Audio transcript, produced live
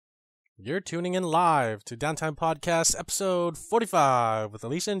You're tuning in live to Downtime Podcast, episode 45 with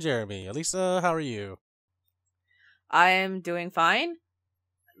Alyssa and Jeremy. Alyssa, how are you? I am doing fine.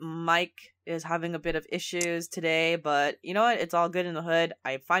 Mike is having a bit of issues today, but you know what? It's all good in the hood.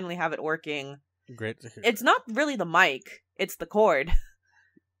 I finally have it working. Great to hear. It's not really the mic. It's the cord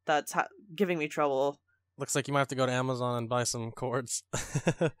that's giving me trouble. Looks like you might have to go to Amazon and buy some cords.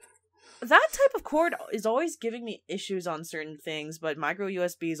 That type of cord is always giving me issues on certain things, but micro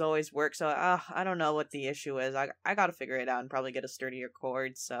USBs always work, so I don't know what the issue is. I gotta figure it out and probably get a sturdier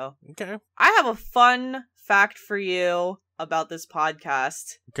cord, so... Okay. I have a fun fact for you about this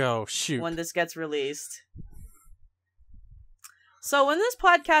podcast. Go, shoot. When this gets released. So when this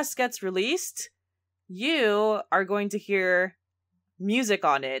podcast gets released, you are going to hear music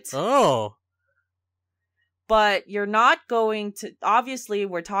on it. Oh. But you're not going to... Obviously,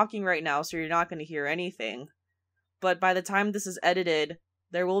 we're talking right now, so you're not going to hear anything. But by the time this is edited,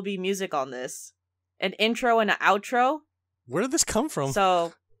 there will be music on this. An intro and an outro. Where did this come from?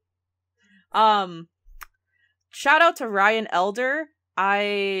 So, shout out to Ryan Elder.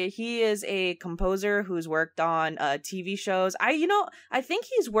 He is a composer who's worked on TV shows. I think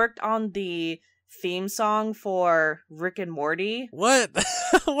he's worked on the theme song for Rick and Morty. What?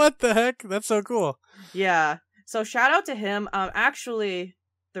 What the heck? That's so cool. Yeah. So shout out to him. Actually,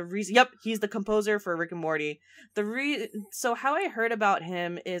 he's the composer for Rick and Morty. So how I heard about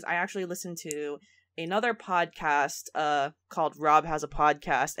him is I actually listened to another podcast called Rob Has a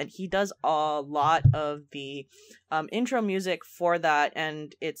Podcast, and he does a lot of the intro music for that,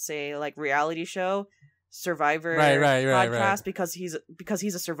 and it's a reality show Survivor podcast because he's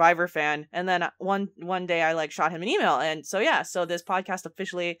a Survivor fan. And then one day I shot him an email, and so this podcast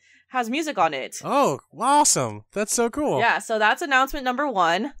officially has music on it. Oh, awesome. That's so cool. Yeah, so that's announcement number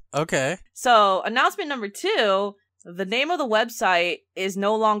 1. Okay. So announcement number 2, the name of the website is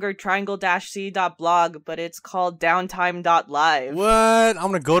no longer triangle-c.blog, but it's called Downtime.Live. What? I'm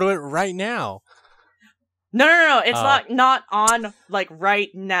gonna go to it right now. No. It's not on right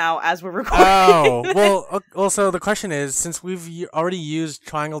now as we're recording. Oh, well, also the question is, since we've already used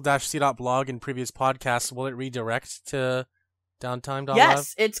triangle-c.blog in previous podcasts, will it redirect to Downtime.Live?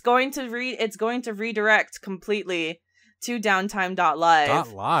 Yes, it's going to redirect completely to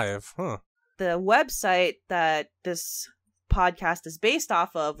Downtime.Live. .live, huh? The website that this podcast is based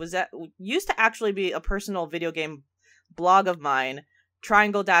off of used to actually be a personal video game blog of mine,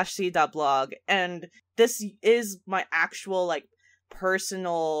 triangle-c.blog, and this is my actual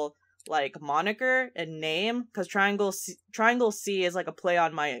personal moniker and name, because Triangle C is a play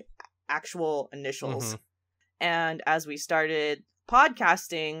on my actual initials. Mm-hmm. And as we started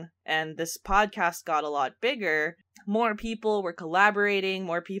podcasting and this podcast got a lot bigger, more people were collaborating,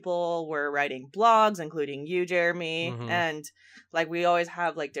 more people were writing blogs, including you, Jeremy. Mm-hmm. And we always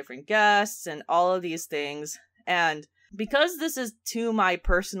have different guests and all of these things. And because this is to my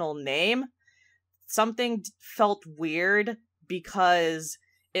personal name, something felt weird, because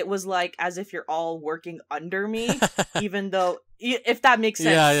it was as if you're all working under me, even though, if that makes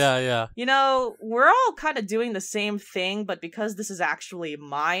sense. Yeah. We're all kind of doing the same thing, but because this is actually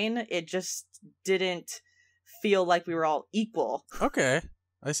mine, it just didn't feel like we were all equal. Okay.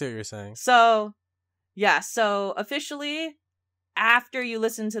 I see what you're saying. So officially, after you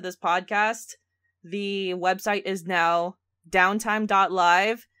listen to this podcast, the website is now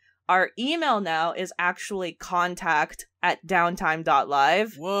Downtime.Live. Our email now is actually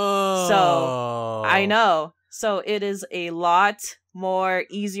contact@downtime.live. Whoa. So, I know. So it is a lot more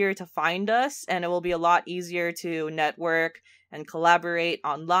easier to find us, and it will be a lot easier to network and collaborate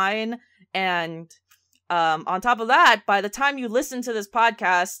online. And on top of that, by the time you listen to this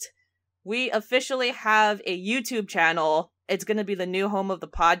podcast, we officially have a YouTube channel. It's going to be the new home of the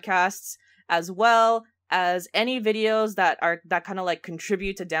podcasts, as well as any videos that kind of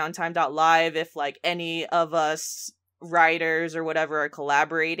contribute to Downtime.Live. If any of us writers or whatever are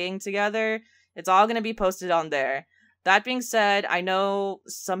collaborating together, it's all going to be posted on there. That being said, I know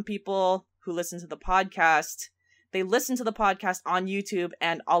some people who listen to the podcast, they listen to the podcast on YouTube,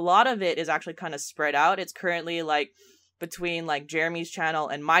 and a lot of it is actually kind of spread out. It's currently between Jeremy's channel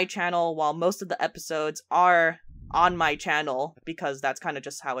and my channel, while most of the episodes are on my channel, because that's kind of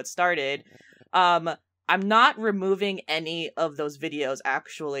just how it started. I'm not removing any of those videos,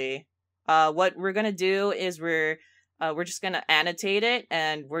 actually. What we're gonna do is we're just gonna annotate it,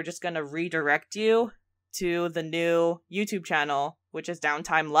 and we're just gonna redirect you to the new YouTube channel, which is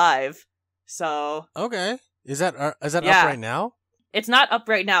Downtime.Live. So okay, is that up right now? It's not up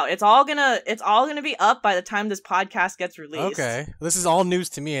right now. It's all gonna be up by the time this podcast gets released. Okay, this is all news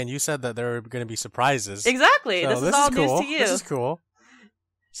to me, and you said that there are gonna be surprises. Exactly, so this is all cool. news to you. This is cool.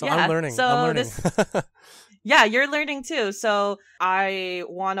 So yeah, I'm learning. so I'm learning. Yeah, you're learning too. So I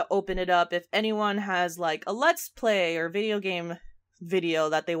want to open it up. If anyone has like a let's play or video game video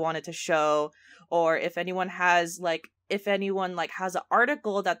that they wanted to show, or if anyone has has an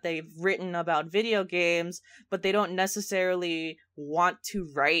article that they've written about video games, but they don't necessarily want to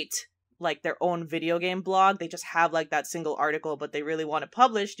write like their own video game blog, they just have like that single article, but they really want it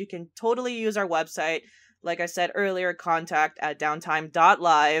published, you can totally use our website. Like I said earlier, contact at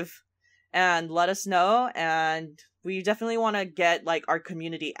Downtime.Live and let us know. And we definitely want to get like our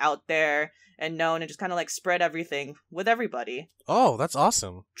community out there and known and just kind of like spread everything with everybody. Oh, that's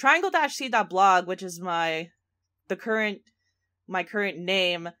awesome. Triangle-C.blog, which is my current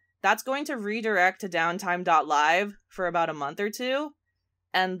name, that's going to redirect to Downtime.Live for about a month or two.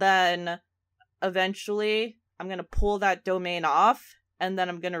 And then eventually I'm going to pull that domain off and then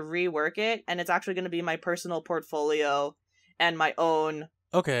I'm going to rework it. And it's actually going to be my personal portfolio and my own.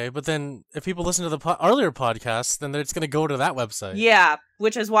 Okay, but then if people listen to the earlier podcasts, then it's going to go to that website. Yeah,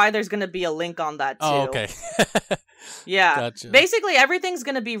 which is why there's going to be a link on that too. Oh, okay. Yeah. Gotcha. Basically, everything's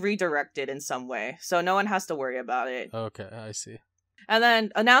going to be redirected in some way, so no one has to worry about it. Okay, I see. And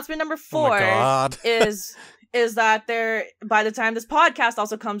then announcement number 4 is that there, by the time this podcast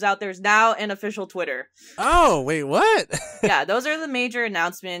also comes out, there's now an official Twitter. Oh, wait, what? Yeah, those are the major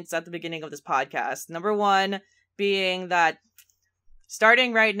announcements at the beginning of this podcast. Number 1 being that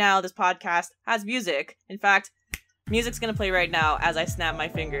starting right now, this podcast has music. In fact, music's gonna play right now as I snap my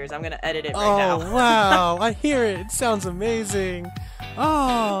fingers. I'm gonna edit it right now. Oh, wow. I hear it. It sounds amazing.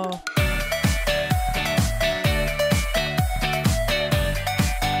 Oh.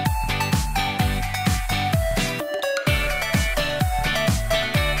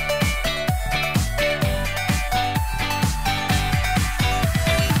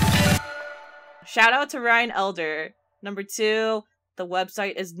 Shout out to Ryan Elder. Number 2, the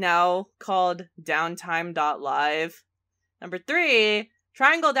website is now called Downtime.Live. Number 3,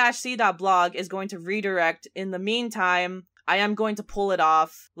 Triangle-C.blog is going to redirect. In the meantime, I am going to pull it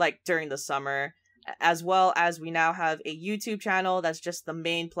off like during the summer, as well as we now have a YouTube channel that's just the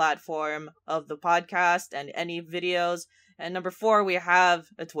main platform of the podcast and any videos. And number 4, we have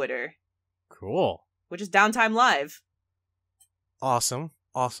a Twitter. Cool. Which is Downtime.Live. Awesome.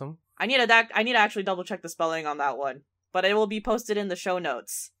 I need to actually double check the spelling on that one, but it will be posted in the show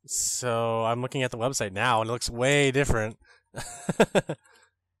notes. So I'm looking at the website now, and it looks way different.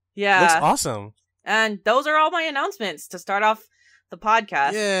 Yeah. It looks awesome. And those are all my announcements to start off the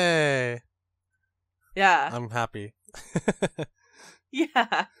podcast. Yay. Yeah. I'm happy.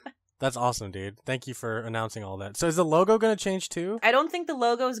 Yeah. That's awesome, dude. Thank you for announcing all that. So is the logo going to change too? I don't think the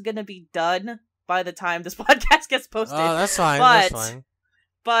logo is going to be done by the time this podcast gets posted. Oh, that's fine. That's fine.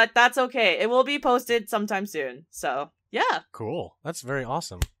 But that's okay. It will be posted sometime soon. So, yeah. Cool. That's very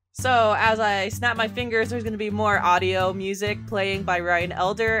awesome. So, as I snap my fingers, there's going to be more audio music playing by Ryan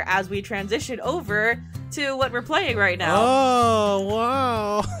Elder as we transition over to what we're playing right now. Oh,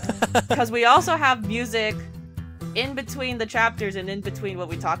 wow. Because we also have music in between the chapters and in between what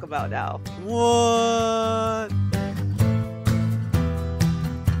we talk about now. What?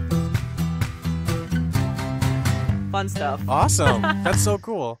 Fun stuff. Awesome. That's so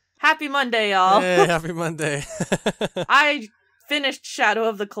cool. Happy Monday, y'all. Hey, happy Monday. I finished Shadow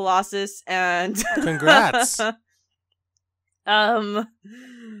of the Colossus and Congrats. I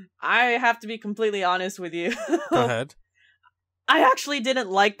have to be completely honest with you. Go ahead. I actually didn't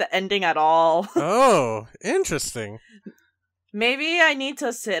like the ending at all. Oh, interesting. Maybe I need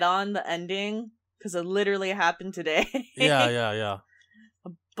to sit on the ending because it literally happened today. Yeah.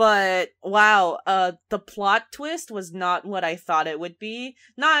 But wow, the plot twist was not what I thought it would be.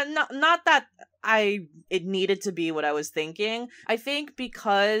 Not that it needed to be what I was thinking. I think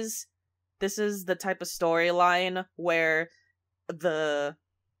because this is the type of storyline where the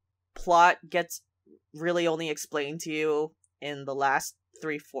plot gets really only explained to you in the last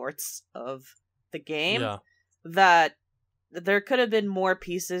 3/4 of the game, Yeah. that there could have been more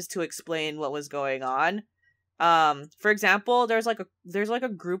pieces to explain what was going on. For example, there's like a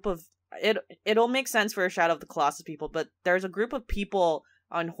group of it'll make sense for a Shadow of the Colossus people, but there's a group of people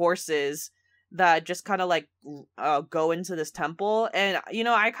on horses that just kind of like go into this temple, and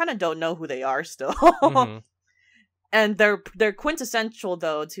I kind of don't know who they are still. Mm-hmm. And they're quintessential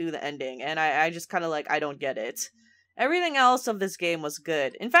though to the ending, and I just kind of like I don't get it. Everything else of this game was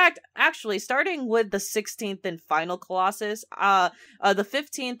good. In fact, actually, starting with the 16th and final Colossus, the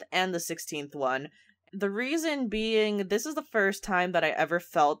 15th and the 16th one. The reason being, this is the first time that I ever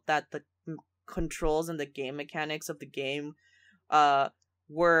felt that the controls and the game mechanics of the game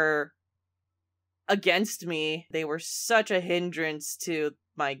were against me. They were such a hindrance to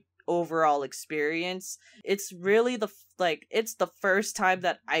my overall experience. It's really it's the first time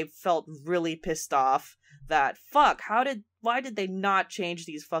that I felt really pissed off that why did they not change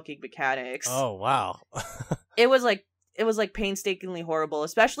these fucking mechanics? Oh wow. It was like painstakingly horrible,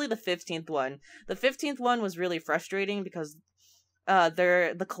 especially the 15th one. The 15th one was really frustrating because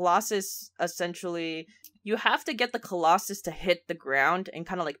the Colossus, essentially, you have to get the Colossus to hit the ground and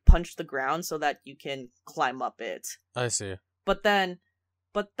kind of like punch the ground so that you can climb up it. I see. But then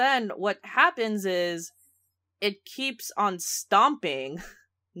what happens is it keeps on stomping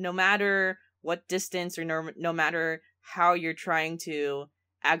no matter what distance or no matter how you're trying to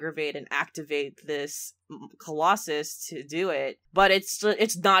aggravate and activate this Colossus to do it, but it's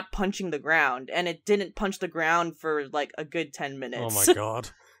not punching the ground, and it didn't punch the ground for like a good 10 minutes. Oh my god.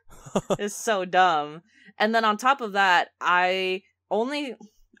 It's so dumb. And then on top of that, I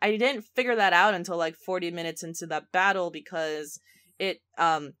didn't figure that out until like 40 minutes into that battle, because it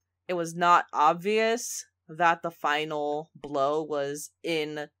was not obvious that the final blow was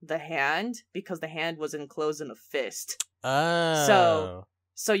in the hand, because the hand was enclosed in a fist. Oh.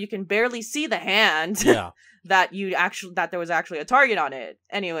 So you can barely see the hand. Yeah. that there was actually a target on it.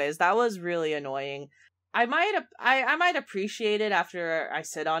 Anyways, that was really annoying. I might appreciate it after I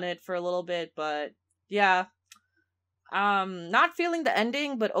sit on it for a little bit, but yeah. Not feeling the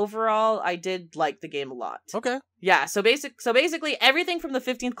ending, but overall I did like the game a lot. Okay. Yeah, so basically everything from the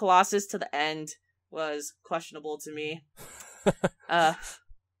 15th Colossus to the end was questionable to me.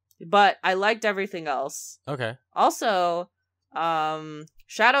 But I liked everything else. Okay. Also,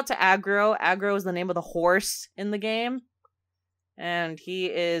 shout out to Aggro. Aggro is the name of the horse in the game. And he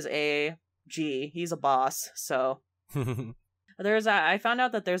is he's a boss, so. I found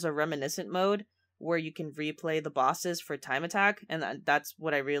out that there's a reminiscent mode where you can replay the bosses for time attack, and that's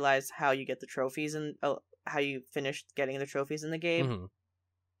what I realized how you get the trophies and how you finish getting the trophies in the game. Mm-hmm.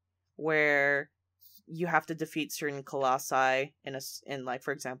 Where you have to defeat certain colossi in like,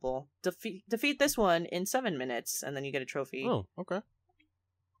 for example, defeat this one in 7 minutes, and then you get a trophy. Oh, okay.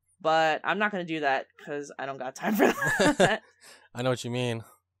 But I'm not gonna do that because I don't got time for that. I know what you mean.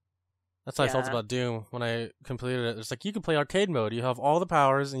 That's how I felt about Doom when I completed it. It's like, you can play arcade mode. You have all the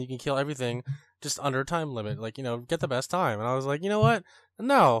powers and you can kill everything just under a time limit. Like, get the best time. And I was like, you know what?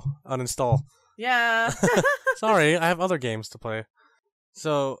 No, uninstall. Yeah. Sorry, I have other games to play.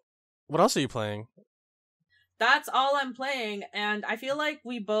 So, what else are you playing? That's all I'm playing, and I feel like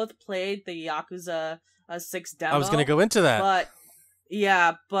we both played the Yakuza 6 demo. I was gonna go into that. But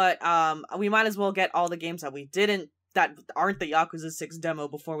we might as well get all the games that aren't the Yakuza 6 demo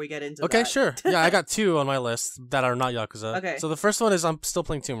before we get into that. Okay, sure. Yeah, I got 2 on my list that are not Yakuza. Okay. So the first one is I'm still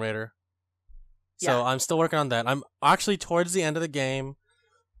playing Tomb Raider. So I'm still working on that. I'm actually towards the end of the game.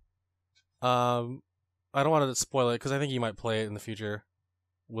 I don't want to spoil it because I think you might play it in the future.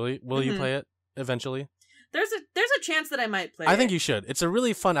 Will you play it eventually? There's a chance that I might play it. I think you should. It's a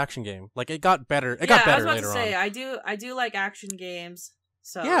really fun action game. Like, it got better. It got better later on. I was about to say, I do like action games.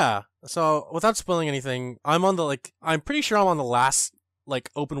 So yeah. So without spoiling anything, I'm pretty sure I'm on the last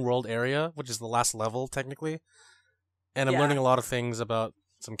open world area, which is the last level technically, and I'm learning a lot of things about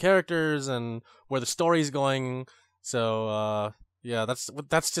some characters and where the story's going. So yeah,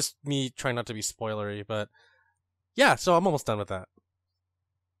 that's just me trying not to be spoilery, but yeah. So I'm almost done with that.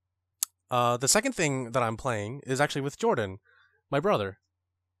 The second thing that I'm playing is actually with Jordan, my brother.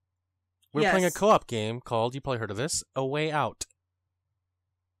 We're playing a co-op game called, you probably heard of this, A Way Out.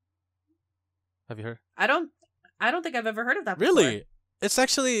 Have you heard? I don't think I've ever heard of that before. Really?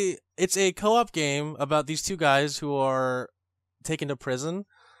 It's a co-op game about these two guys who are taken to prison,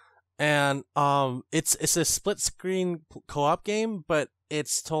 and it's a split screen co-op game, but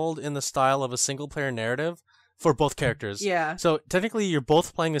it's told in the style of a single player narrative for both characters. Yeah. So technically you're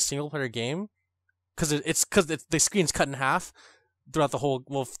both playing a single player game because the screen's cut in half throughout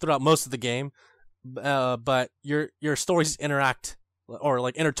most of the game, but your stories interact or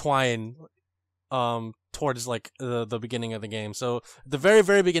intertwine towards the beginning of the game. So the very,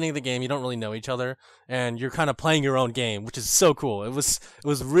 very beginning of the game, you don't really know each other, and you're kind of playing your own game, which is so cool. It was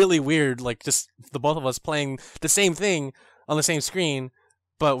really weird, just the both of us playing the same thing on the same screen,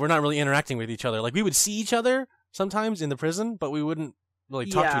 but we're not really interacting with each other. We would see each other sometimes in the prison, but we wouldn't really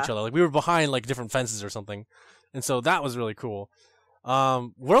talk to each other. We were behind different fences or something, and so that was really cool.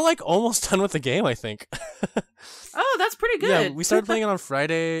 We're almost done with the game, I think. Oh, that's pretty good. Yeah, we started playing it on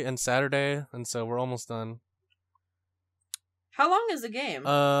Friday and Saturday, and so we're almost done. How long is the game?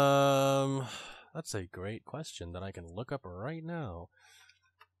 That's a great question that I can look up right now.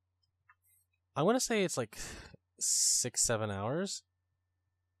 I want to say it's 6-7 hours,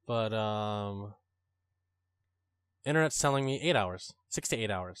 but Internet's telling me 8 hours, 6 to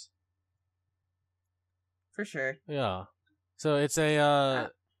 8 hours. For sure. Yeah. So it's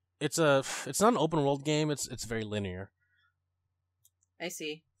it's not an open world game. It's very linear. I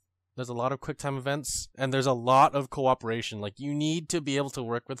see. There's a lot of quick time events, and there's a lot of cooperation. Like, you need to be able to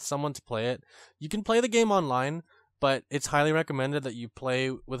work with someone to play it. You can play the game online, but it's highly recommended that you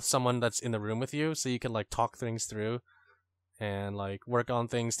play with someone that's in the room with you, so you can, like, talk things through and, like, work on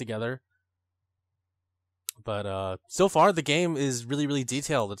things together. But so far, the game is really, really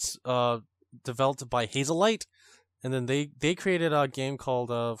detailed. It's developed by Hazelight, and then they created a game called,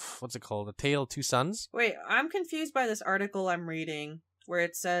 what's it called? A Tale of Two Sons? Wait, I'm confused by this article I'm reading, where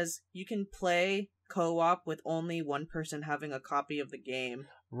it says you can play co-op with only one person having a copy of the game.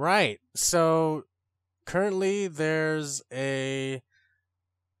 Right. So currently there's a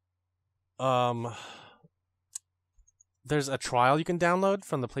trial you can download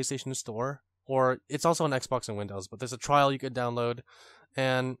from the PlayStation Store, or it's also on Xbox and Windows, but there's a trial you could download,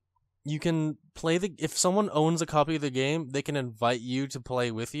 and you can play if someone owns a copy of the game, they can invite you to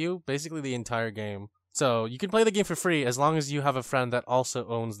play with you, basically the entire game. So you can play the game for free as long as you have a friend that also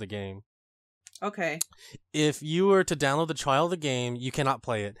owns the game. Okay. If you were to download the trial of the game, you cannot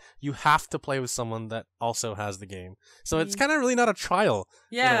play it. You have to play with someone that also has the game. So it's kind of really not a trial.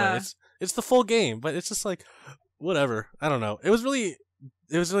 Yeah. It's the full game, but it's just like, whatever. I don't know.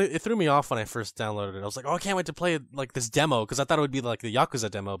 It threw me off when I first downloaded it. I was like, oh, I can't wait to play like this demo, because I thought it would be like the Yakuza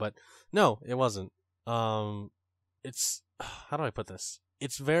demo, but no, it wasn't. It's, how do I put this?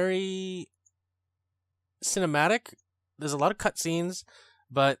 It's very cinematic. There's a lot of cutscenes,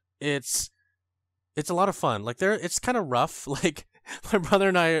 but it's a lot of fun. Like, it's kind of rough. Like, my brother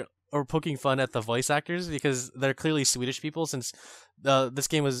and I are poking fun at the voice actors because they're clearly Swedish people, since this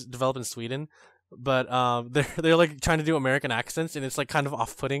game was developed in Sweden. But they're like trying to do American accents, and it's like kind of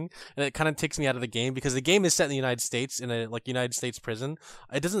off-putting, and it kind of takes me out of the game, because the game is set in the United States, in a like United States prison.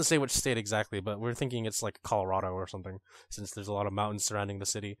 It doesn't say which state exactly, but we're thinking it's like Colorado or something, since there's a lot of mountains surrounding the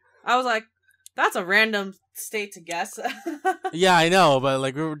city. I was like, that's a random state to guess. Yeah, I know, but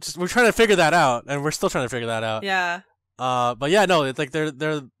like we're trying to figure that out, and we're still trying to figure that out. Yeah. But yeah, no, it's like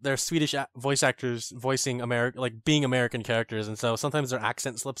they're Swedish voice actors voicing like being American characters, and so sometimes their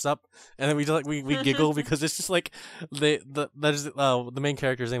accent slips up, and then we giggle because it's just like the main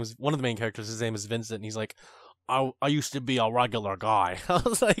character's name is one of the main characters. His name is Vincent, and he's like, I used to be a regular guy. I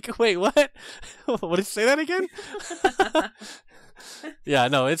was like, wait, what? What did you say that again? Yeah,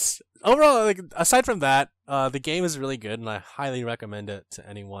 no, it's overall, like, aside from that, the game is really good, and I highly recommend it to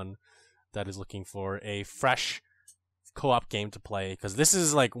anyone that is looking for a fresh co-op game to play, because this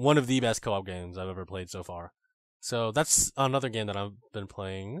is like one of the best co-op games I've ever played so far. So that's another game that I've been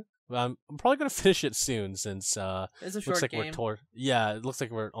playing. I'm probably gonna finish it soon, since it's a short game. It looks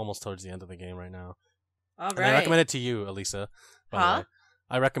like we're almost towards the end of the game right now. All right. And I recommend it to you, Alyssa. By the way.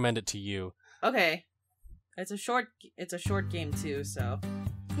 I recommend it to you. Okay. It's a short game too, so.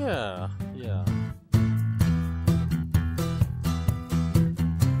 Yeah.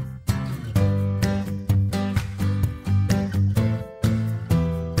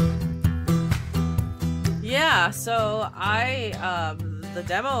 Yeah, so the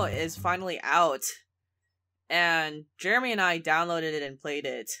demo is finally out, and Jeremy and I downloaded it and played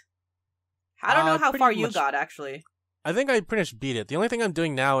it. I don't know how far you got, actually. I think I pretty much beat it. The only thing I'm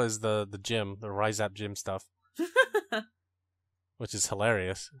doing now is the gym, the Rise Up gym stuff. Which is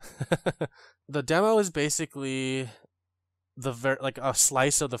hilarious. The demo is basically like a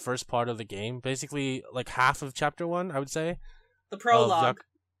slice of the first part of the game. Basically, like half of Chapter 1, I would say. The prologue.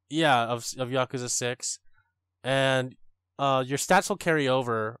 Of Yakuza 6. And your stats will carry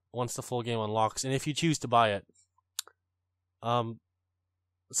over once the full game unlocks, and if you choose to buy it.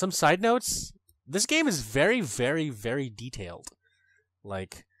 Some side notes. This game is very, very, very detailed.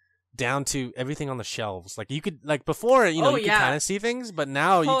 Like, down to everything on the shelves. Like, you could, like, before, you could kind of see things, but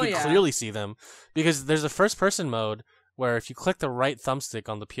now you can clearly see them. Because there's a first-person mode where if you click the right thumbstick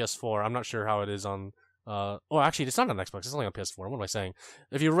on the PS4, I'm not sure how it is on, actually, it's not on Xbox, it's only on PS4, what am I saying?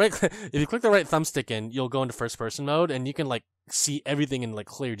 If you click the right thumbstick in, you'll go into first-person mode, and you can, like, see everything in, like,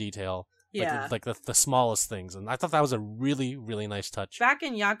 clear detail. Yeah. Like the smallest things. And I thought that was a really, really nice touch. Back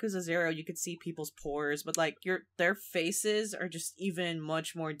in Yakuza 0, you could see people's pores, but like their faces are just even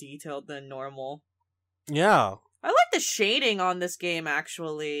much more detailed than normal. Yeah. I like the shading on this game,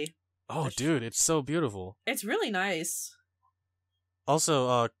 actually. Oh, dude, it's so beautiful. It's really nice.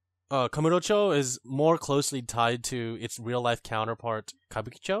 Also, Kamurocho is more closely tied to its real-life counterpart,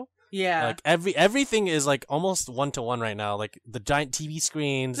 Kabukicho. Yeah. Like everything is like almost 1-to-1 right now. Like the giant TV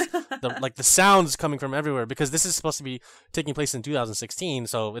screens, the sounds coming from everywhere, because this is supposed to be taking place in 2016,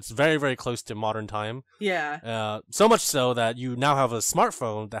 so it's very, very close to modern time. Yeah. So much so that you now have a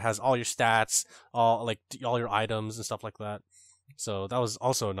smartphone that has all your stats, all your items and stuff like that. So that was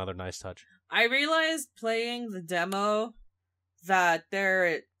also another nice touch. I realized playing the demo that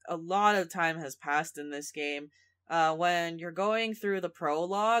a lot of time has passed in this game. When you're going through the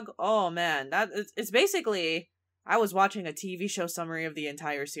prologue, oh man, it's basically I was watching a TV show summary of the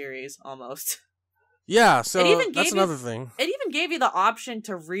entire series almost. Yeah, so that's another thing. It even gave you the option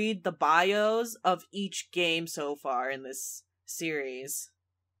to read the bios of each game so far in this series.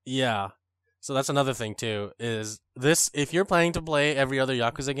 Yeah. So that's another thing too, is this, if you're planning to play every other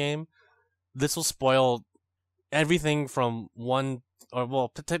Yakuza game, this will spoil everything from 1, or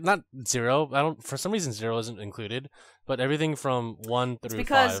well, not 0. For some reason 0 isn't included, but everything from 1 through 5.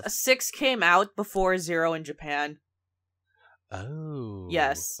 It's because 6 came out before 0 in Japan. Oh.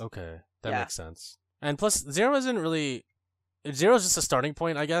 Yes. Okay. That makes sense. And plus 0 isn't really, 0 is just a starting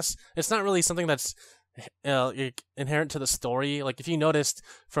point, I guess. It's not really something that's inherent to the story. Like if you noticed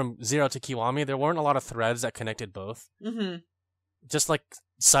from 0 to Kiwami, there weren't a lot of threads that connected both. Mm-hmm. Just like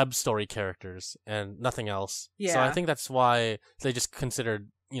sub-story characters and nothing else. Yeah. So I think that's why they just considered,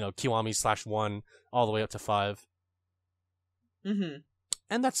 Kiwami /1 all the way up to 5. Mm-hmm.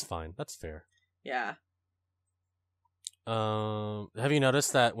 And that's fine. That's fair. Yeah. Have you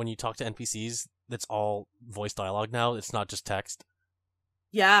noticed that when you talk to NPCs, it's all voice dialogue now? It's not just text?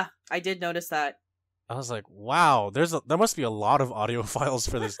 Yeah, I did notice that. I was like, wow, there must be a lot of audio files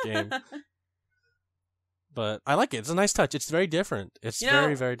for this game. But I like it. It's a nice touch. It's very different. It's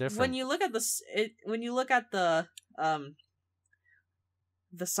very, very different. When you look at the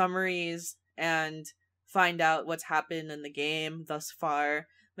summaries and find out what's happened in the game thus far,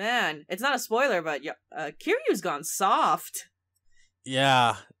 man, it's not a spoiler, but Kiryu's gone soft.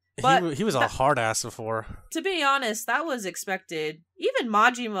 Yeah, but he was a hard ass before. To be honest, that was expected. Even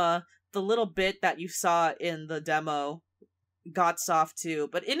Majima, the little bit that you saw in the demo, got soft too,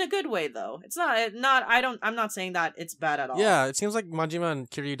 but in a good way though. It's I'm not saying that it's bad at all. Yeah, it seems like Majima and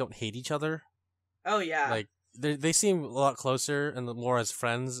Kiryu don't hate each other. Oh yeah. Like they seem a lot closer and more as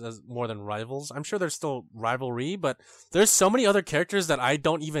friends as more than rivals. I'm sure there's still rivalry, but there's so many other characters that I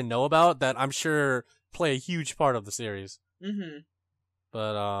don't even know about that I'm sure play a huge part of the series. Mhm.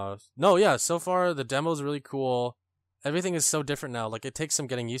 But no, yeah, so far the demo's really cool. Everything is so different now. Like, it takes some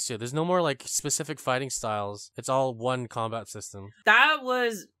getting used to. There's no more, like, specific fighting styles. It's all one combat system.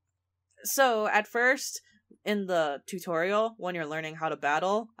 So, at first, in the tutorial, when you're learning how to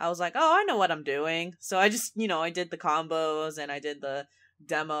battle, I was like, oh, I know what I'm doing. So, I just, I did the combos, and I did the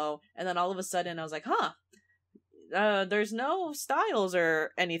demo, and then all of a sudden, I was like, there's no styles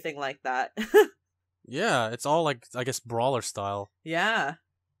or anything like that. Yeah, it's all, like, I guess, brawler style. Yeah.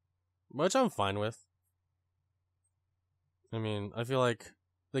 Which I'm fine with. I mean, I feel like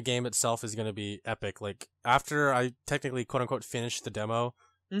the game itself is going to be epic. Like, after I technically, quote-unquote, finished the demo,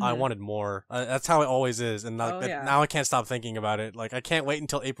 I wanted more. That's how it always is, and now I can't stop thinking about it. Like, I can't wait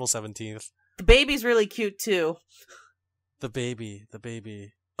until April 17th. The baby's really cute, too. The baby. The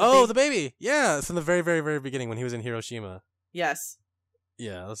baby! Yeah, it's from the very, very, very beginning when he was in Hiroshima. Yes.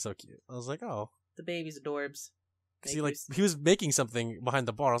 Yeah, that's so cute. I was like, oh. The baby's adorbs. Because he was making something behind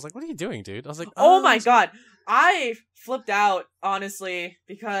the bar. I was like, what are you doing, dude? I was like, oh my god. I flipped out, honestly,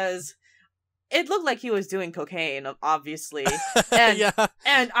 because it looked like he was doing cocaine, obviously. And yeah.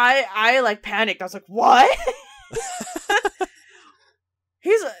 And I like panicked. I was like, what?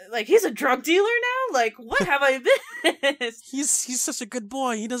 He's a drug dealer now? Like, what have I been? He's such a good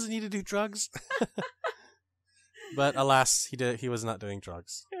boy. He doesn't need to do drugs. But alas, he was not doing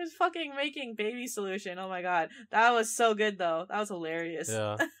drugs. He was fucking making baby solution. Oh my god. That was so good though. That was hilarious.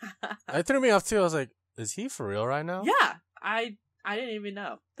 Yeah. It threw me off too. I was like, is he for real right now? Yeah. I didn't even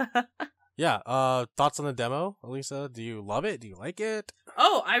know. Yeah. Thoughts on the demo, Alyssa? Do you love it? Do you like it?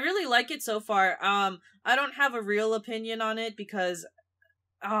 Oh, I really like it so far. I don't have a real opinion on it because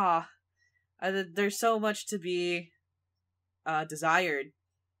there's so much to be desired.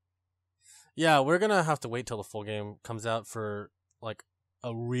 Yeah, we're gonna have to wait till the full game comes out for like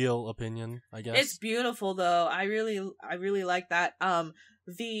a real opinion, I guess. It's beautiful though. I really like that.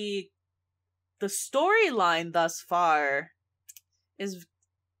 The storyline thus far is,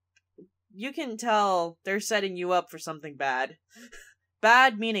 you can tell they're setting you up for something bad.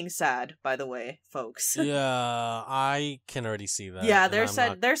 Bad meaning sad, by the way, folks. Yeah, I can already see that. Yeah,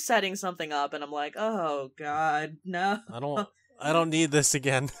 they're setting something up, and I'm like, oh god, no. I don't need this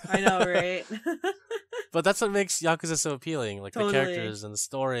again. I know, right? But that's what makes Yakuza so appealing, like Totally. the characters and the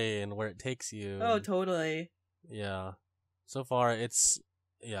story and where it takes you. Oh, totally. Yeah. So far, it's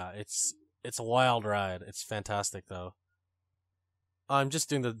a wild ride. It's fantastic, though. I'm just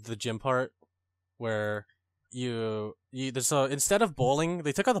doing the gym part, where so instead of bowling,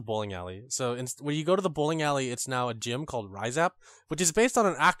 they took out the bowling alley. So when you go to the bowling alley, it's now a gym called Rise Up, which is based on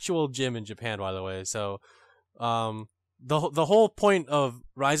an actual gym in Japan, by the way. So, the whole point of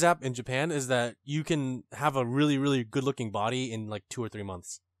Rise Up in Japan is that you can have a really, really good looking body in like 2 or 3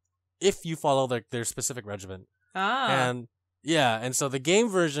 months, if you follow their specific regimen. And yeah, and so the game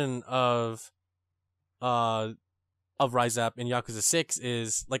version of Rise Up in Yakuza 6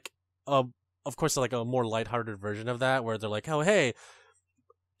 is like of course like a more lighthearted version of that, where they're like, oh hey,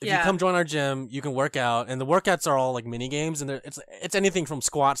 if you come join our gym, you can work out, and the workouts are all like mini games, and it's anything from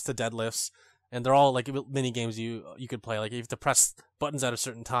squats to deadlifts, and they're all like mini games you could play. Like you have to press buttons at a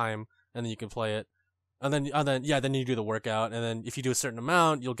certain time, and then you can play it, and then you do the workout, and then if you do a certain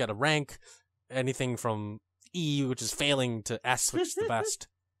amount, you'll get a rank, anything from E, which is failing, to S, which is the best.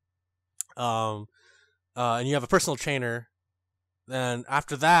 And you have a personal trainer. Then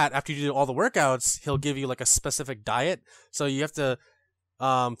after that, after you do all the workouts, he'll give you like a specific diet. So you have to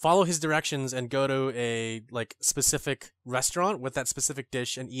follow his directions and go to a like specific restaurant with that specific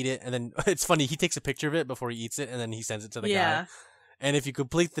dish and eat it. And then it's funny, he takes a picture of it before he eats it, and then he sends it to the guy. And if you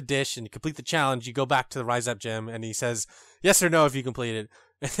complete the dish and you complete the challenge, you go back to the Rise Up gym, and he says yes or no if you complete it.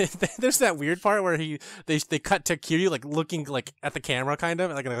 There's that weird part where they cut to Kiryu like looking like at the camera, kind of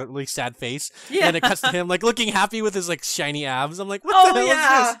like in a really sad face, and it cuts to him like looking happy with his like shiny abs. I'm like, what the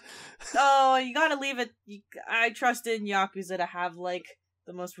hell is this? Oh, you gotta leave it. I trusted Yakuza to have like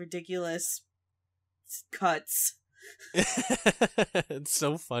the most ridiculous cuts. It's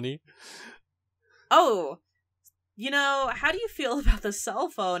so funny. Oh, how do you feel about the cell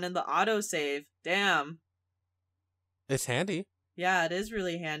phone and the autosave? Damn. It's handy. Yeah, it is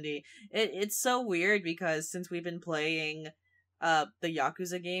really handy. It's so weird because since we've been playing the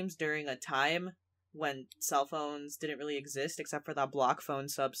Yakuza games during a time when cell phones didn't really exist except for that block phone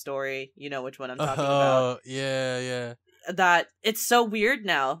sub story, you know which one I'm talking about. Oh, yeah. That it's so weird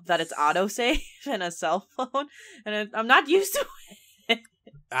now that it's autosave and a cell phone, and I'm not used to it.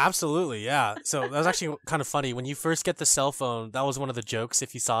 Absolutely, yeah. So that was actually kind of funny. When you first get the cell phone, that was one of the jokes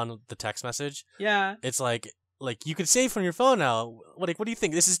if you saw in the text message. Yeah. It's like you can save from your phone now. What do you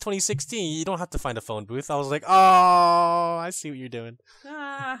think? This is 2016. You don't have to find a phone booth. I was like, oh, I see what you're doing.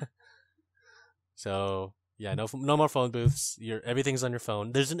 So yeah, no more phone booths. Everything's on your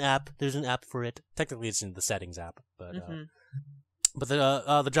phone. There's an app for it. Technically, it's in the settings app, but but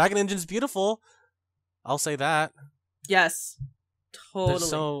the Dragon Engine's beautiful. I'll say that. Yes,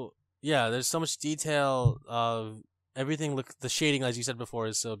 totally. There's so much detail. Everything the shading, as you said before,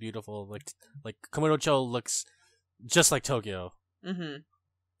 is so beautiful. Like Komodo-cho looks just like Tokyo. And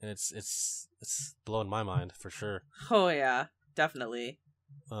it's blowing my mind for sure. Oh yeah, definitely.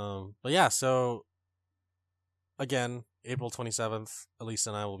 But yeah, so again, April 27th, Alyssa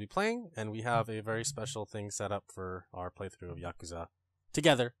and I will be playing, and we have a very special thing set up for our playthrough of Yakuza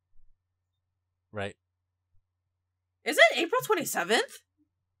together. Right? Is it April 27th?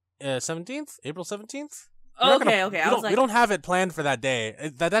 17th? April 17th? Okay. We don't have it planned for that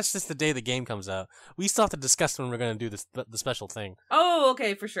day. That's just the day the game comes out. We still have to discuss when we're going to do the special thing. Oh,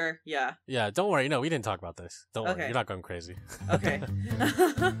 okay, for sure. Yeah. Yeah, don't worry. No, we didn't talk about this. Don't worry. You're not going crazy. Okay.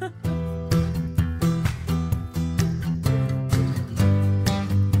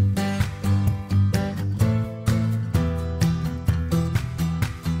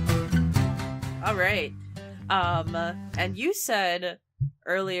 All right. And you said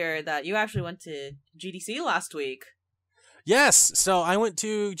earlier that you actually went to GDC last week. Yes, so I went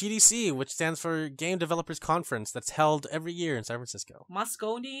to GDC, which stands for Game Developers Conference, that's held every year in San Francisco.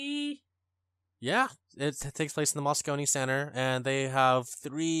 Moscone. Yeah, it takes place in the Moscone Center, and they have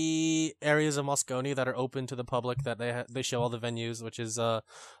 3 areas of Moscone that are open to the public that they show all the venues, which is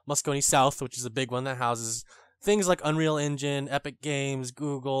Moscone South, which is a big one that houses things like Unreal Engine, Epic Games,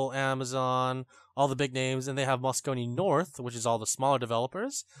 Google, Amazon, all the big names, and they have Moscone North, which is all the smaller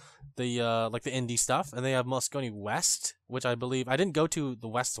developers, like the indie stuff, and they have Moscone West, which I believe I didn't go to the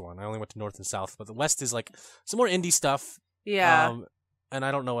West one. I only went to North and South, but the West is like some more indie stuff. Yeah. And I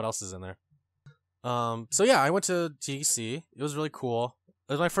don't know what else is in there. So yeah, I went to GDC. It was really cool.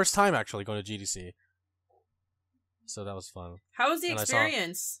 It was my first time actually going to GDC, so that was fun. How was the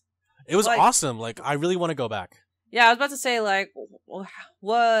experience? It was awesome. Like, I really want to go back. Yeah, I was about to say, like,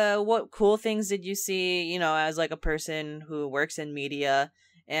 what cool things did you see, as, like, a person who works in media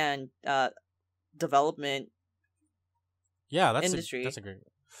and development? Yeah, industry.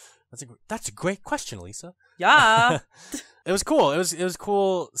 That's a great question, Lisa. Yeah. It was cool. It was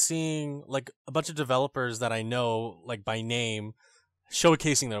cool seeing like a bunch of developers that I know like by name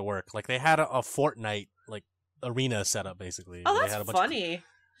showcasing their work. Like they had a Fortnite like arena setup basically. Oh, They that's had a bunch funny.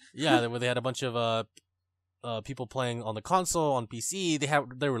 where they had a bunch of people playing on the console, on PC.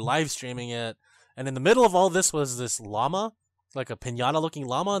 They were live streaming it, and in the middle of all this was this llama, like a pinata looking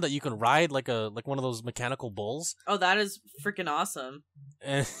llama that you can ride like one of those mechanical bulls. Oh, that is freaking awesome.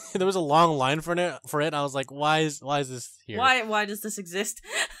 And there was a long line for it. And I was like, why is this here? Why does this exist?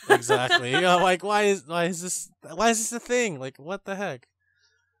 Exactly. Like why is this a thing? Like what the heck?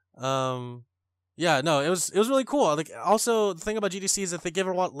 Yeah, no, it was really cool. Like also the thing about GDC is that they give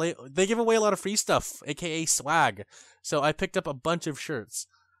away a lot of free stuff, aka swag. So I picked up a bunch of shirts.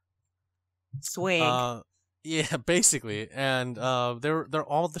 Swag. Yeah, basically, and they're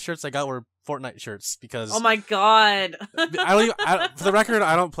all the shirts I got were Fortnite shirts because. Oh my god! For the record,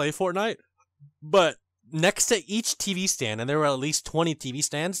 I don't play Fortnite, but next to each TV stand, and there were at least 20 TV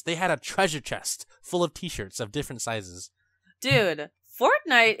stands, they had a treasure chest full of T-shirts of different sizes. Dude,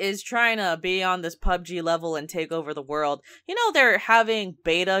 Fortnite is trying to be on this PUBG level and take over the world. You know they're having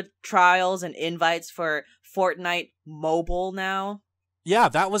beta trials and invites for Fortnite Mobile now. Yeah,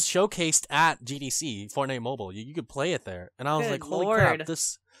 that was showcased at GDC, Fortnite Mobile. You could play it there. And I was like, holy crap,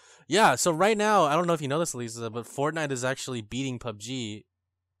 this... Yeah, so right now, I don't know if you know this, Lisa, but Fortnite is actually beating PUBG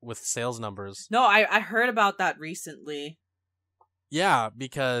with sales numbers. No, I heard about that recently. Yeah,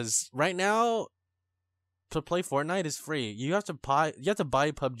 because right now, to play Fortnite is free. You have to buy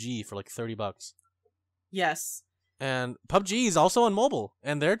PUBG for like $30. Yes. And PUBG is also on mobile,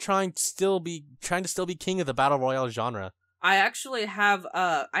 and they're trying to still be king of the battle royale genre. I actually have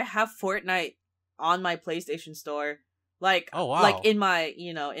Fortnite on my PlayStation Store. Like, oh, wow. Like in my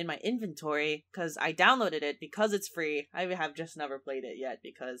inventory, because I downloaded it because it's free. I have just never played it yet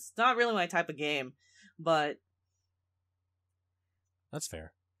because it's not really my type of game, but that's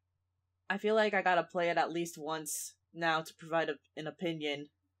fair. I feel like I gotta play it at least once now to provide an opinion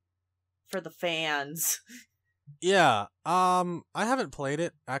for the fans. Yeah, I haven't played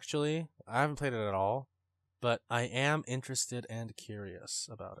it, actually. I haven't played it at all. But I am interested and curious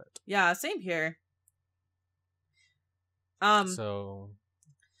about it. Yeah, same here. Oh,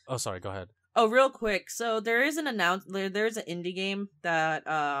 sorry. Go ahead. Oh, real quick. So there's an indie game that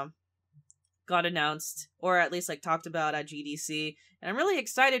got announced, or at least like talked about at GDC, and I'm really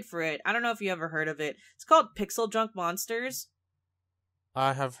excited for it. I don't know if you ever heard of it. It's called Pixel Junk Monsters.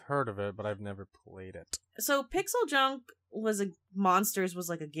 I have heard of it, but I've never played it. So Pixel Junk Monsters was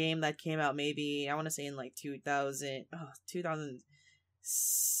like a game that came out maybe, I want to say in like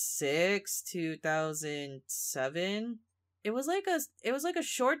 2006, 2007. It was like a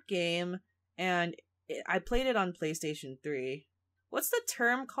short game, and I played it on PlayStation 3. What's the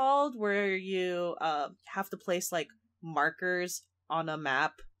term called where you have to place like markers on a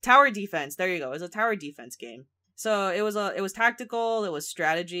map? Tower defense. There you go. It was a tower defense game. So it was tactical, it was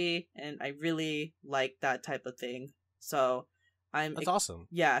strategy, and I really like that type of thing. So that's awesome.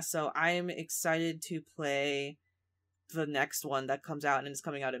 Yeah, so I'm excited to play the next one that comes out, and it's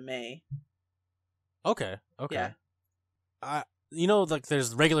coming out in May. Okay. Yeah. Like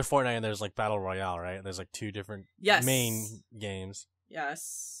there's regular Fortnite and there's like Battle Royale, right? There's like two different main games.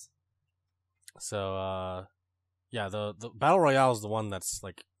 Yes. So yeah, the Battle Royale is the one that's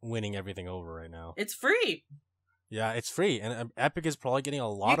like winning everything over right now. It's free. Yeah, it's free, and Epic is probably getting a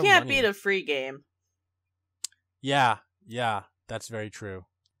lot of money. You can't beat a free game. Yeah, that's very true.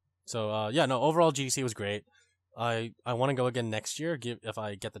 So, overall GDC was great. I want to go again next year, if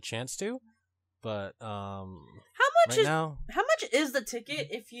I get the chance to. But how much is the ticket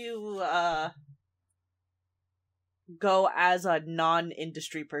if you go as a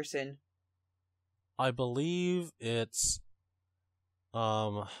non-industry person? I believe it's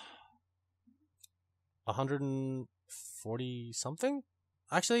 140 something.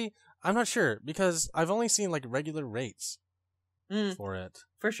 Actually, I'm not sure because I've only seen like regular rates for it.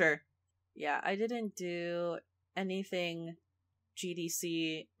 For sure. Yeah, I didn't do anything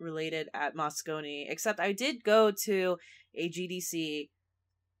GDC related at Moscone, except I did go to a GDC.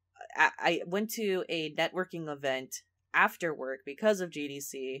 I went to a networking event after work because of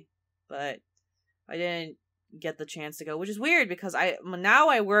GDC, but I didn't get the chance to go, which is weird because I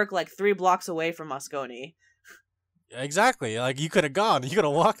work like 3 blocks away from Moscone. Exactly. Like you could have gone. You could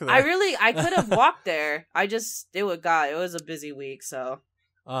have walked there. I could have walked there. It was a busy week, so.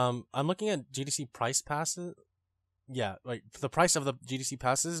 I'm looking at GDC price passes. Yeah, like the price of the GDC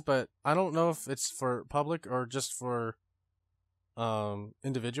passes, but I don't know if it's for public or just for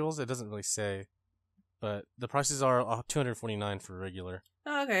individuals. It doesn't really say. but the prices are $249 for regular.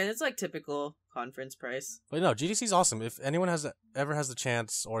 Oh, okay, it's like typical conference price. But no, GDC's awesome. If anyone ever has the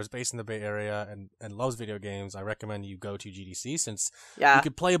chance or is based in the Bay Area and loves video games, I recommend you go to GDC since you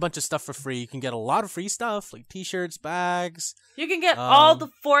can play a bunch of stuff for free. You can get a lot of free stuff like T-shirts, bags. You can get all the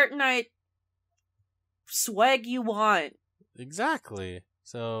Fortnite swag you want. Exactly.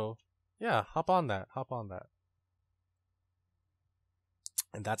 So, yeah, hop on that.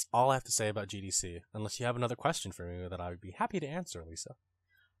 And that's all I have to say about GDC. Unless you have another question for me that I would be happy to answer, Lisa.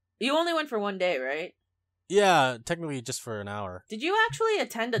 You only went for one day, right? Yeah, technically just for an hour. Did you actually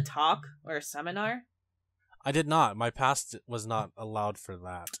attend a talk or a seminar? I did not. My pass was not allowed for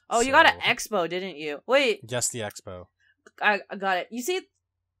that. Oh, you got an expo, didn't you? Wait. Just the expo. I got it. You see,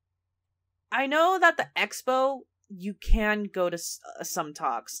 I know that the expo, you can go to some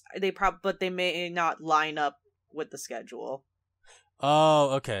talks. But they may not line up with the schedule.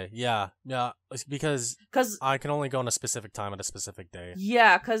 Oh, okay. Yeah. Because I can only go on a specific time at a specific day.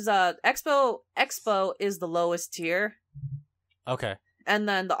 Yeah, because Expo is the lowest tier. Okay. And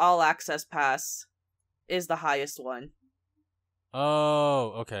then the All Access Pass is the highest one.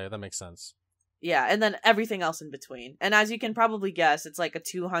 Oh, okay. That makes sense. Yeah, and then everything else in between. And as you can probably guess, it's like a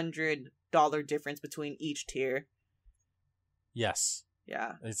 $200 difference between each tier. Yes.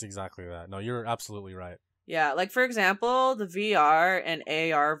 Yeah. It's exactly that. No, you're absolutely right. Yeah, like for example, the VR and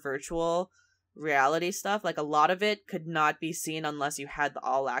AR virtual reality stuff, like a lot of it could not be seen unless you had the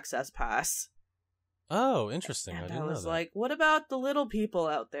All Access Pass. Oh, interesting. And I didn't know that. like, what about the little people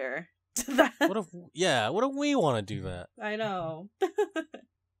out there? What if we want to do that? I know.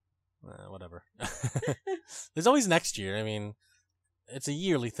 Whatever. There's always next year. I mean, it's a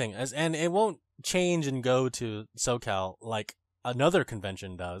yearly thing, and it won't change and go to SoCal like another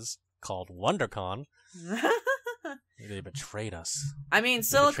convention does called WonderCon. They betrayed us. I mean,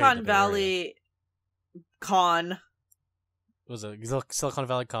 Silicon Valley Con. Was it Silicon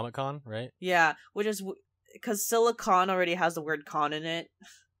Valley Comic Con, right? Yeah, which is because Silicon already has the word con in it.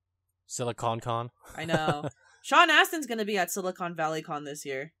 Silicon Con. I know. Sean Astin's gonna be at Silicon Valley Con this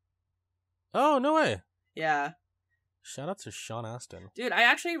year. Oh, no way. Yeah. Shout out to Sean Astin. Dude, I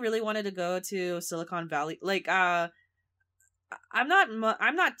actually really wanted to go to Silicon Valley. Like, I'm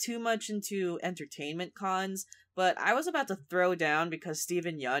not too much into entertainment cons, but I was about to throw down because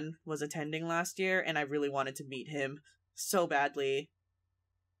Steven Yeun was attending last year, and I really wanted to meet him so badly.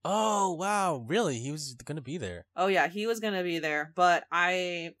 Oh, wow. Really? He was going to be there. Oh, yeah, he was going to be there, but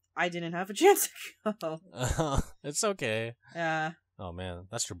I didn't have a chance to go. It's okay. Yeah. Oh, man.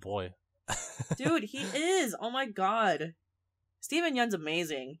 That's your boy. Dude, he is. Oh, my God. Steven Yeun's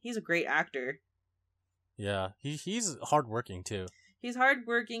amazing. He's a great actor. Yeah, he's hardworking too. He's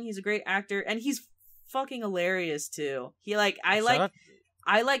hardworking. He's a great actor, and he's fucking hilarious too. I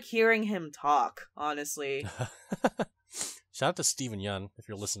like hearing him talk. Honestly, shout out to Steven Yeun if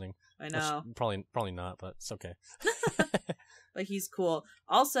you're listening. I know. Which, probably not, but it's okay. Like he's cool.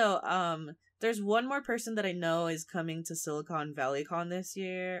 Also, there's one more person that I know is coming to Silicon Valley Con this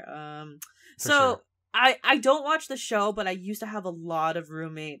year. Sure. I don't watch the show, but I used to have a lot of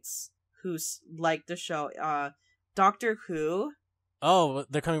roommates who liked the show. Doctor Who. Oh,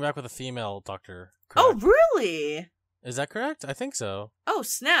 they're coming back with a female doctor. Correct? Oh, really? Is that correct? I think so. Oh,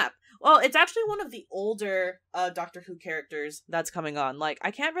 snap. Well, it's actually one of the older Doctor Who characters that's coming on. Like, I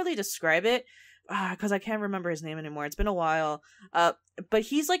can't really describe it because I can't remember his name anymore. It's been a while. But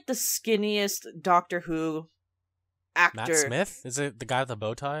he's like the skinniest Doctor Who actor. Matt Smith? Is it the guy with the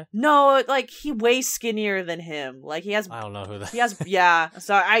bow tie? No, like he way skinnier than him. Like he has. I don't know who that. He has. Yeah.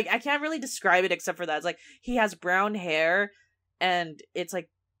 So I can't really describe it except for that. It's like he has brown hair, and it's like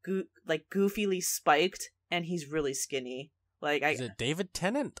goofily spiked, and he's really skinny. Like Is it David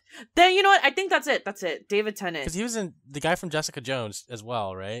Tennant? Then you know what? I think that's it. That's it. David Tennant. Because he was in the guy from Jessica Jones as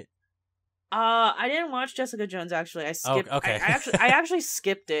well, right? I didn't watch Jessica Jones actually. I skipped. Oh, okay. I actually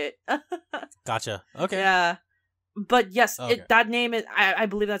skipped it. Gotcha. Okay. Yeah. But yes, okay. That name is. I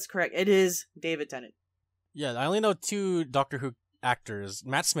believe that's correct. It is David Tennant. Yeah, I only know two Doctor Who actors,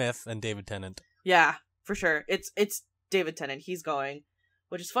 Matt Smith and David Tennant. Yeah, for sure. It's David Tennant. He's going,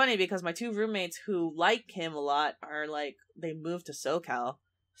 which is funny because my two roommates who like him a lot are like they moved to SoCal,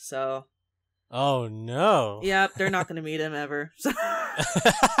 so. Oh no. Yep, they're not gonna meet him ever.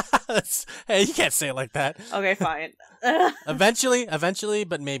 Hey, you can't say it like that. Okay, fine. Eventually,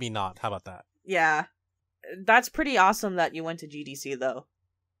 but maybe not. How about that? Yeah. That's pretty awesome that you went to GDC, though.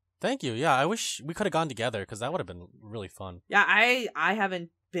 Thank you. Yeah, I wish we could have gone together, because that would have been really fun. Yeah, I haven't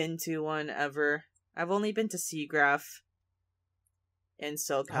been to one ever. I've only been to SeaGraph in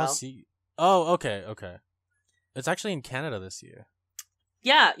SoCal. Oh, okay. It's actually in Canada this year.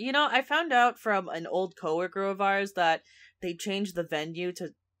 Yeah, I found out from an old coworker of ours that they changed the venue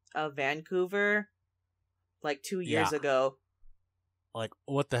to Vancouver like 2 years ago. Like,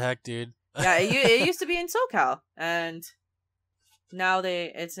 what the heck, dude? Yeah, it used to be in SoCal, and now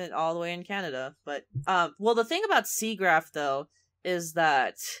it's all the way in Canada. But well, the thing about SIGGRAPH though is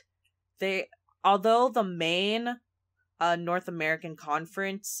that although the main North American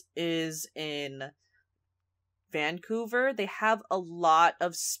conference is in Vancouver, they have a lot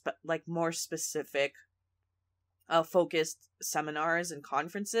of more specific focused seminars and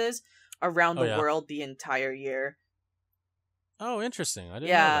conferences around the world the entire year. Oh, interesting. I didn't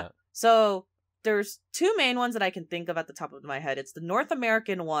know that. So there's two main ones that I can think of at the top of my head. It's the North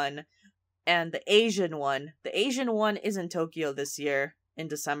American one and the Asian one. The Asian one is in Tokyo this year in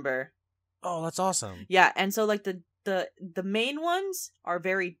December. Oh, that's awesome. Yeah, and so like the main ones are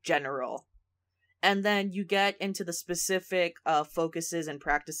very general. And then you get into the specific focuses and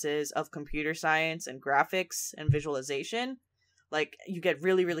practices of computer science and graphics and visualization. Like, you get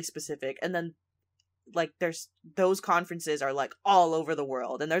really, really specific. And then, like, those conferences are, like, all over the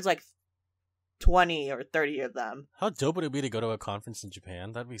world. And there's, like, 20 or 30 of them. How dope would it be to go to a conference in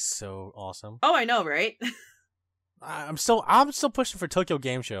Japan? That'd be so awesome. Oh, I know, right? I'm still pushing for Tokyo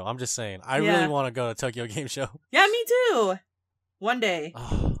Game Show. I'm just saying. I really want to go to Tokyo Game Show. Yeah, me too. One day.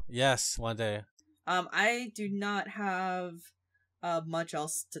 Oh, yes, one day. I do not have much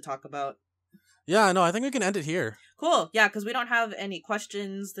else to talk about. Yeah, no, I think we can end it here. Cool. Yeah, because we don't have any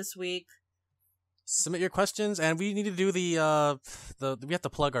questions this week. Submit your questions, and we need to do we have to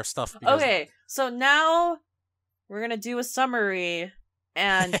plug our stuff. Okay, so now we're gonna do a summary,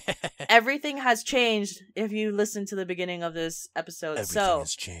 and everything has changed if you listen to the beginning of this episode. Everything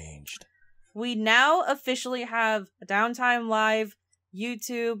has changed. We now officially have a Downtime.Live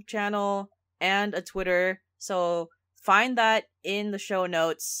YouTube channel and a Twitter, so find that in the show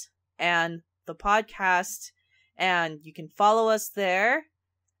notes and the podcast, and you can follow us there,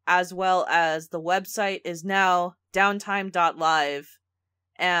 as well as the website is now Downtime.Live,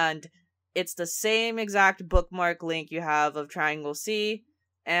 and it's the same exact bookmark link you have of Triangle C,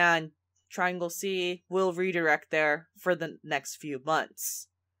 and Triangle C will redirect there for the next few months.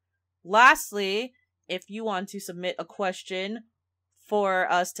 Lastly, if you want to submit a question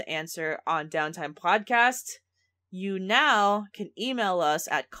for us to answer on Downtime Podcast, you now can email us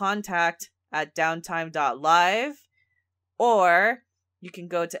at contact@downtime.live, or you can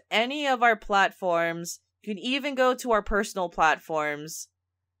go to any of our platforms. You can even go to our personal platforms,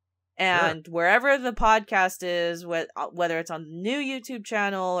 and wherever the podcast is, whether it's on the new YouTube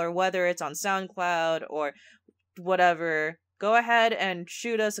channel or whether it's on SoundCloud or whatever, go ahead and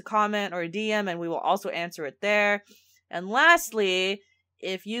shoot us a comment or a DM, and we will also answer it there. And lastly,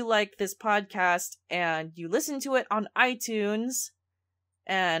 if you like this podcast and you listen to it on iTunes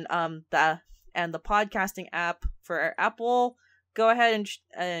and the podcasting app for Apple, go ahead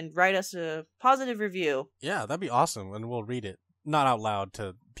and write us a positive review. Yeah, that'd be awesome, and we'll read it. Not out loud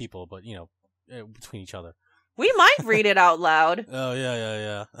to people, but between each other. We might read it out loud. Oh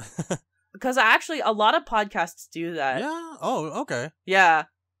yeah. Because actually, a lot of podcasts do that. Yeah. Oh, okay. Yeah.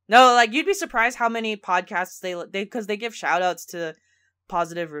 No, like, you'd be surprised how many podcasts because they give shout outs to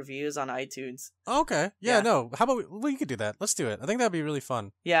positive reviews on iTunes. Okay. Yeah, no. How about we could do that? Let's do it. I think that'd be really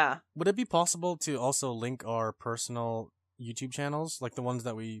fun. Yeah. Would it be possible to also link our personal YouTube channels, like the ones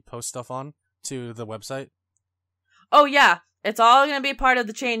that we post stuff on, to the website? Oh, yeah. It's all going to be part of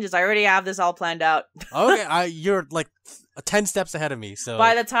the changes. I already have this all planned out. Okay, you're like 10 steps ahead of me. So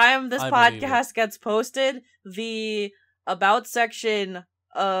by the time this podcast gets posted, the About section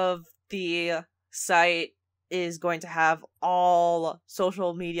of the site is going to have all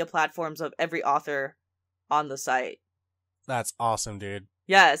social media platforms of every author on the site. That's awesome, dude.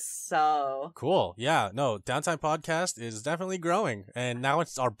 Yes, so... Cool. Yeah, no, Downtime Podcast is definitely growing, and now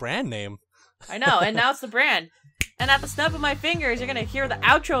it's our brand name. I know, and now it's the brand. And at the snap of my fingers, you're going to hear the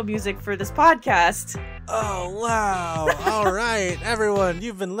outro music for this podcast. Oh, wow. All right, everyone,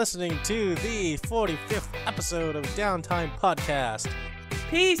 you've been listening to the 45th episode of Downtime Podcast.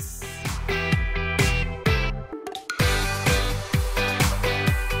 Peace.